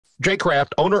Jay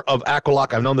Kraft, owner of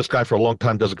Aqualock. I've known this guy for a long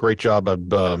time, does a great job. I've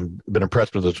been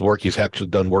impressed with his work. He's actually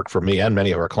done work for me and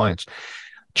many of our clients.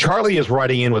 Charlie is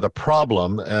writing in with a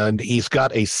problem, and he's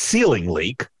got a ceiling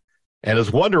leak and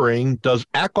is wondering, does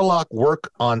Aqualock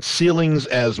work on ceilings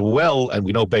as well? And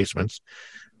we know basements.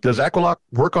 Does Aqualock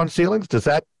work on ceilings? Does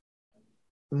that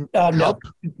No, help?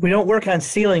 we don't work on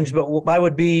ceilings, but I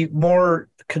would be more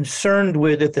concerned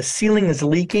with if the ceiling is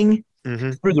leaking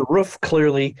Mm-hmm. through the roof,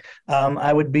 clearly.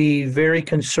 I would be very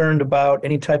concerned about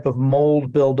any type of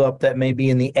mold buildup that may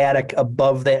be in the attic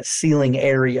above that ceiling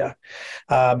area,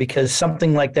 because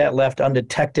something like that left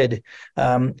undetected,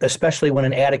 especially when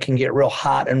an attic can get real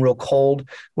hot and real cold,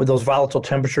 with those volatile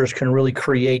temperatures, can really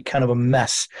create kind of a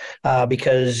mess,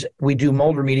 because we do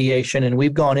mold remediation, and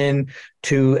we've gone in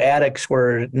to attics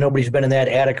where nobody's been in that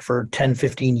attic for 10,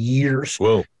 15 years.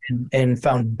 Whoa. And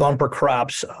found bumper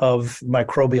crops of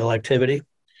microbial activity.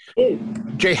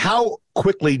 Jay, how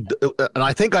quickly, and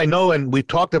I think I know, and we've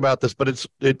talked about this, but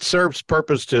it serves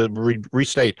purpose to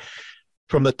restate,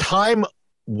 from the time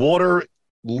water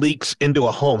leaks into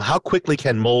a home, how quickly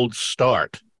can mold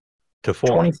start to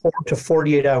form? 24 to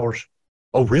 48 hours.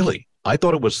 Oh, really? I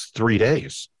thought it was 3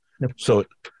 days. Nope. So,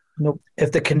 Nope.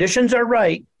 If the conditions are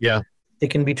right, yeah, it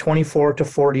can be 24 to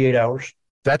 48 hours.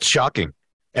 that's shocking.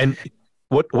 And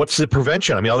what's the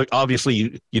prevention? I mean,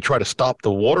 obviously you try to stop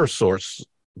the water source,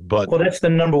 but Well, that's the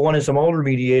number one as a mold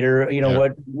remediator. You know, Yeah.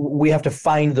 what we have to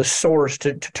find the source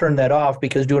to turn that off,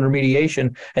 because doing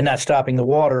remediation and not stopping the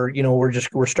water, you know,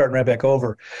 we're starting right back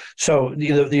over. So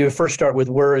you first start with,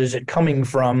 where is it coming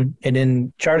from? And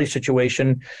in Charlie's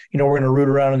situation, you know, we're going to root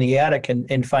around in the attic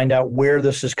and find out where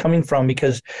this is coming from,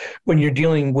 because when you're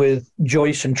dealing with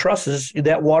joists and trusses,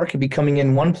 that water can be coming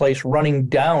in one place, running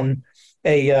down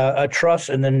a truss,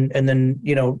 and then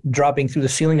you know, dropping through the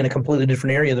ceiling in a completely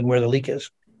different area than where the leak is.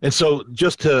 And so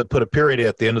just to put a period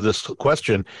at the end of this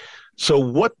question, so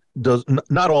what does,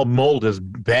 not all mold is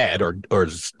bad or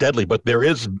is deadly, but there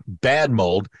is bad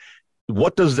mold.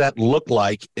 What does that look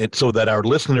like, so that our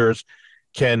listeners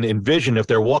can envision, if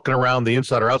they're walking around the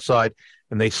inside or outside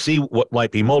and they see what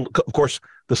might be mold? Of course,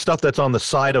 the stuff that's on the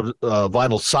side of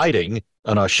vinyl siding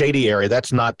on a shady area,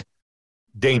 that's not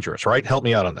dangerous, right? Help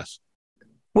me out on this.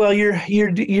 Well,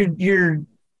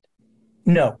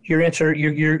 no, your answer,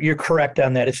 you're correct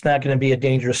on that. It's not going to be a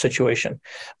dangerous situation.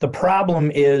 The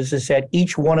problem is that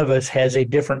each one of us has a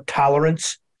different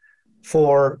tolerance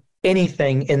for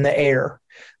anything in the air.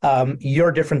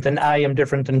 You're different than I am,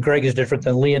 different than Greg is different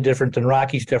than Leah, different than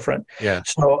Rocky's different. Yeah.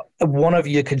 So one of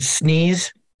you could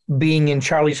sneeze being in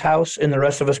Charlie's house, and the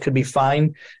rest of us could be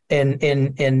fine, and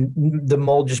the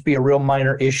mold just be a real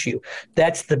minor issue.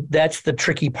 That's the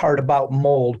tricky part about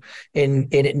mold,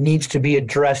 and it needs to be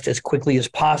addressed as quickly as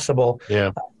possible,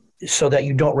 Yeah. so that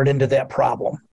you don't run into that problem.